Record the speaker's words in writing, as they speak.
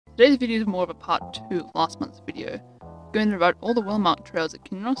Today's video is more of a part 2 of last month's video. We're going to ride all the well-marked trails at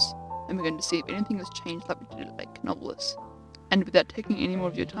Kinross, and we're going to see if anything has changed like we did at Lake Canobolas. And without taking any more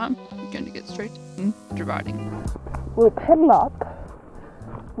of your time, we're going to get straight into riding. We'll pedal up.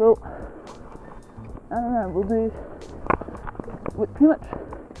 Pretty much,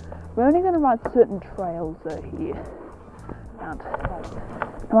 we're only going to ride certain trails though here.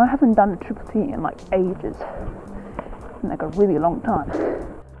 Now I haven't done a Triple T in like ages, in like a really long time.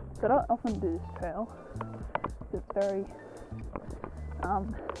 So I don't often do this trail. It's very, I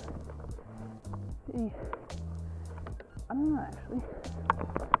don't know actually.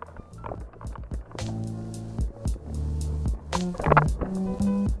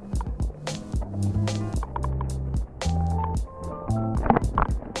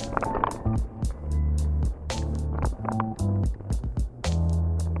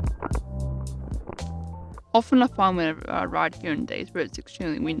 Often I find whenever I ride here on days where it's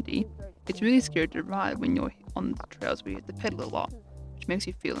extremely windy, it's really scary to ride when you're on the trails where you have to pedal a lot, which makes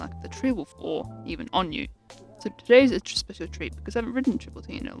you feel like the tree will fall even on you. So today's a special treat because I haven't ridden Triple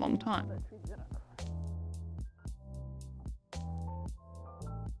T in a long time.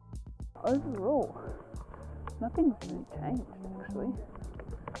 Overall, nothing's really changed actually.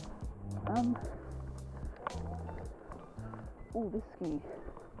 Oh, this ski.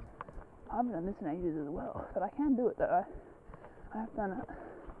 I haven't done this in ages as well, but I can do it though. I have done it.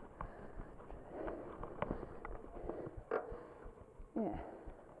 Yeah.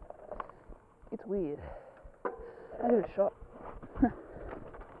 It's weird. I'll give it a shot.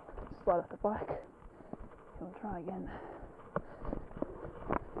 Slide off the bike. We'll try again.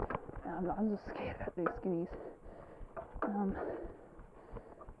 I'm just scared about these skinnies.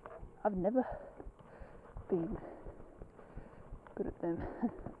 I've never been good at them.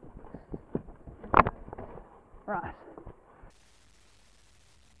 Right.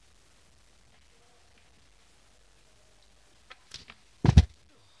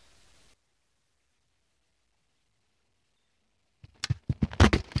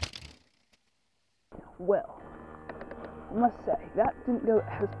 Well, I must say, that didn't go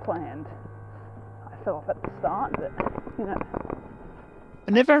as planned. I fell off at the start, but, you know.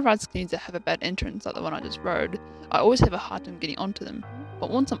 Whenever I ride skinnies that have a bad entrance like the one I just rode, I always have a hard time getting onto them, but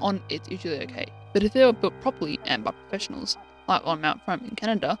once I'm on it's usually okay. But if they were built properly and by professionals, like on Mount Frome in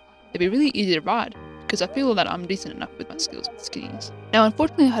Canada, they'd be really easy to ride, because I feel that I'm decent enough with my skills with skinnies. Now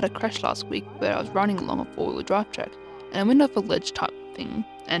unfortunately I had a crash last week where I was riding along a 4-wheel drive track, and I went off a ledge type thing,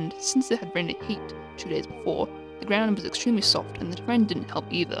 and since it had rained heat 2 days before, the ground was extremely soft and the terrain didn't help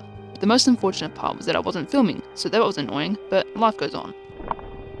either. But the most unfortunate part was that I wasn't filming, so that was annoying, but life goes on.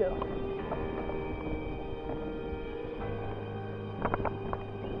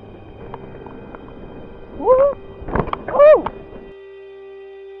 Woo! Oh!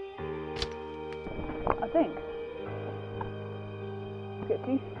 I think.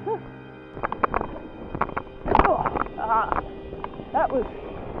 Sketchy. Huh. Oh, that was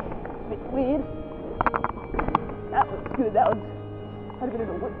a bit weird. That was good. That was had a bit of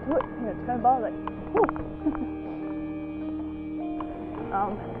a whip to it. You know, turn by like, whoo.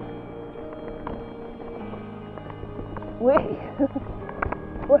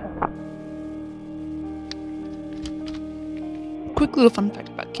 Quick little fun fact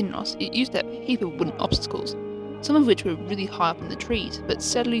about Kinross, it used to have a heap of wooden obstacles, some of which were really high up in the trees, but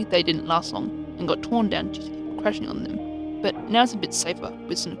sadly they didn't last long and got torn down due to people crashing on them. But now it's a bit safer,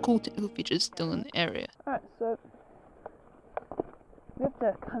 with some cool technical features still in the area. Alright, so we have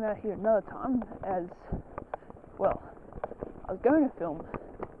to come out here another time as, well, I was going to film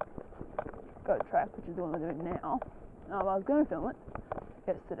Go Track, which is the one we're doing now. I was going to film it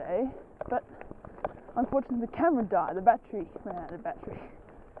yesterday, but unfortunately the camera died, the battery ran out of battery.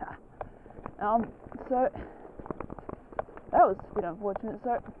 So that was a bit unfortunate.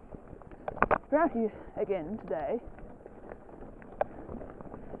 So we're out here again today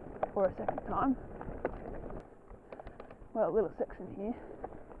for a second time. Well, a little section here.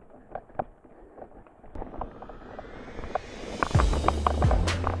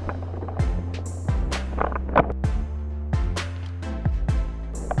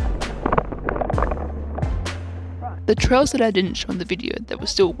 The trails that I didn't show in the video that were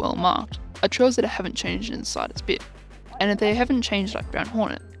still well marked are trails that I haven't changed in the slightest bit, and if they haven't changed like Brown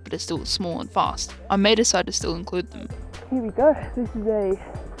Hornet, but are still small and fast, I may decide to still include them. Here we go, this is a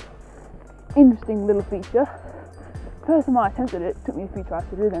interesting little feature. First time I attempted it, took me a few tries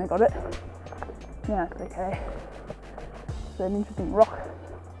to do, then I got it. Yeah, it's okay. It's an interesting rock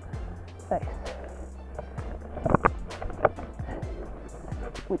face.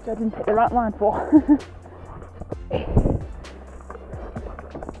 which I didn't take the right line for. Right, so, we have to come out here another time as, well, I was going to film Go Track, which is the one we're doing now. I was going to film it yesterday, but unfortunately the camera died, the battery ran out of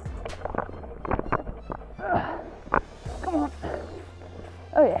battery. So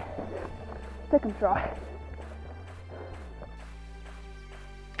try.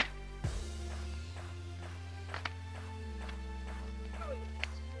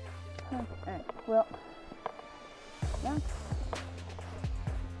 Okay, well, that's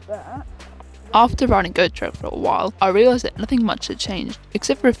that. After riding goat track for a while, I realised that nothing much had changed,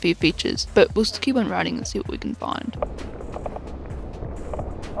 except for a few features, but we'll still keep on riding and see what we can find.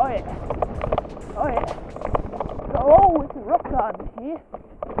 Oh yeah, oh yeah. Oh, it's a rock garden here.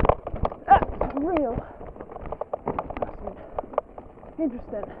 That's real.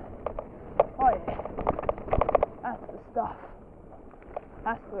 Interesting. Oh yeah, that's the stuff.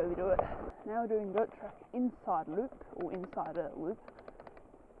 That's the way we do it. Now we're doing goat track inside loop, or inside a loop.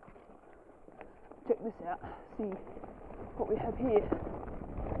 Check this out, see what we have here.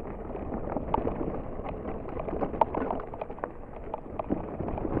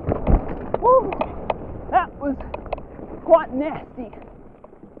 Woo! That was quite nasty.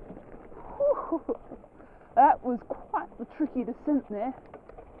 Woo! That was quite the tricky descent there.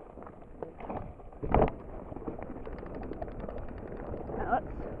 Now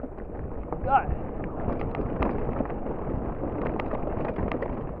let's go.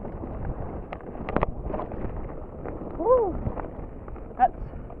 Woo! That's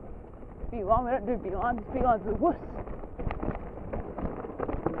beeline. We don't do beelines. Beelines are wuss.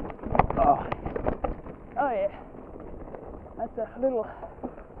 Oh. Oh yeah. That's a little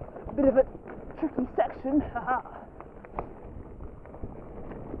bit of a tricky section. Haha.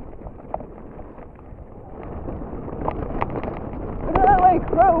 Look at that way,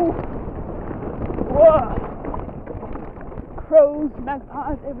 crow! Whoa! Crows,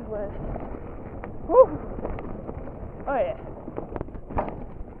 magpies everywhere. Woo! Oh yeah.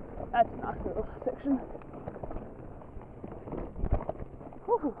 That's a nice little section.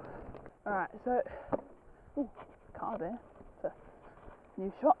 Woo! Alright, so... Ooh, car there. It's a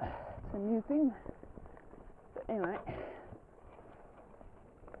new shot. It's a new thing. But anyway.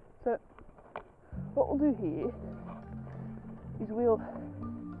 So, what we'll do here is we'll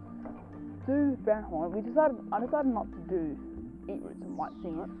do Brown Horn. I decided not to do Eat Roots and White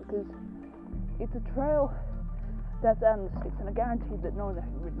Singlet because it's a trail that's out in the sticks, and I guarantee that no one's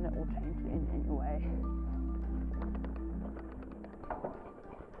actually ridden it or changed it in any way.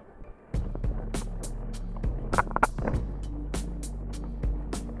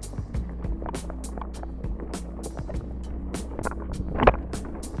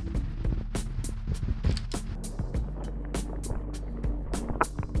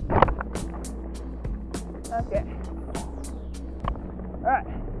 Okay. Alright.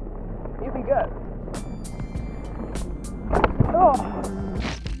 Here we go. Oh!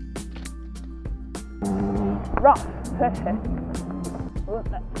 Rough. Look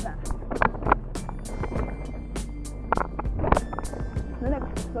at that. The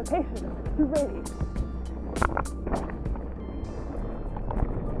next location is ready.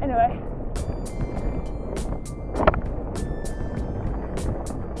 Anyway.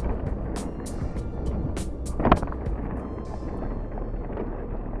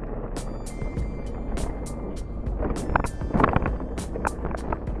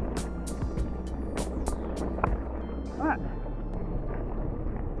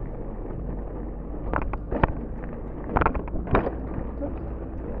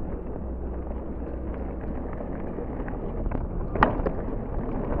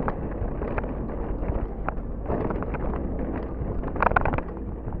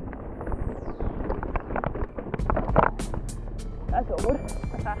 That's all wood.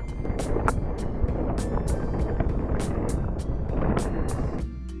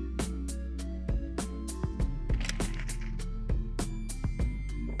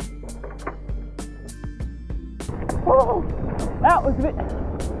 Oh, that was a bit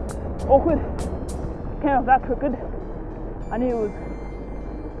awkward. Came off that crooked. I knew it was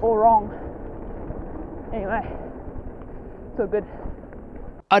all wrong. Anyway, so good.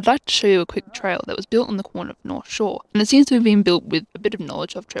 I'd like to show you a quick trail that was built on the corner of North Shore, and it seems to have been built with a bit of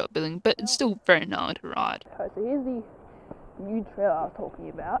knowledge of trail building, but it's still very gnarly to ride. Alright, so here's the new trail I was talking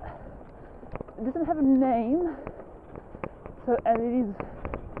about. It doesn't have a name, so and it is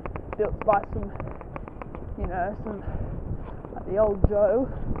built by some, you know, some like the old Joe.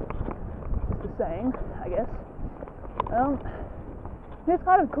 Just the saying, I guess. It's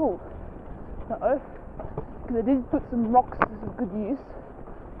kind of cool, though, because they did put some rocks to some good use.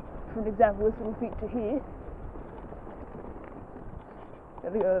 For an example, this little feature here.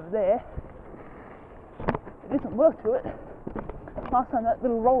 Gotta go over there. There did some work to it. Last time that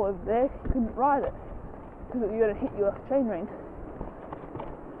little roll over there, you couldn't ride it because you gotta hit your chain ring.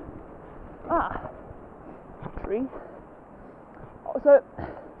 Ah, tree. So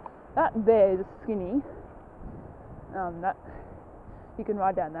that there is a skinny. That you can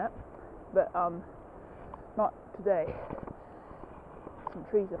ride down that, but not today. Some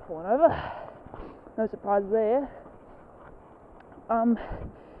trees have fallen over. No surprise there.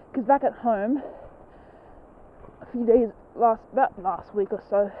 Because back at home, a few days about last week or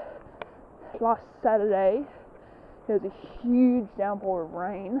so, last Saturday, there was a huge downpour of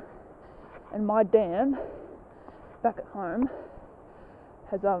rain, and my dam back at home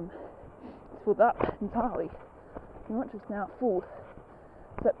has filled up entirely. Pretty much it's now full.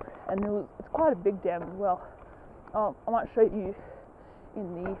 And it's quite a big dam as well. I might show you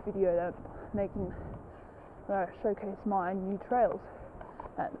in the video that I'm making, where I showcase my new trails,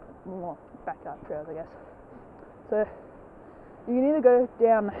 and more backyard trails, I guess. So you can either go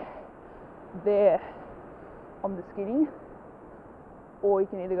down there on the skinny, or you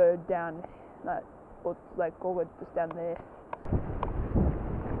can either go down that, or go just down there.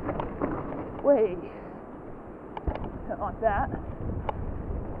 Way, don't like that.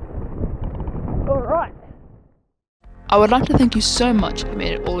 Alright. I would like to thank you so much if you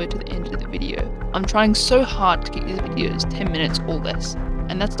made it all the way to the end of the video. I'm trying so hard to keep these videos 10 minutes or less,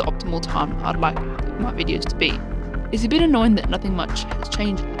 and that's the optimal time I'd like my videos to be. It's a bit annoying that nothing much has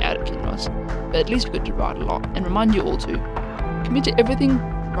changed out at Kinross, but at least we got to ride a lot, and remind you all to commit to everything,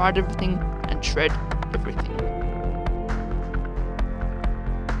 ride everything, and shred everything.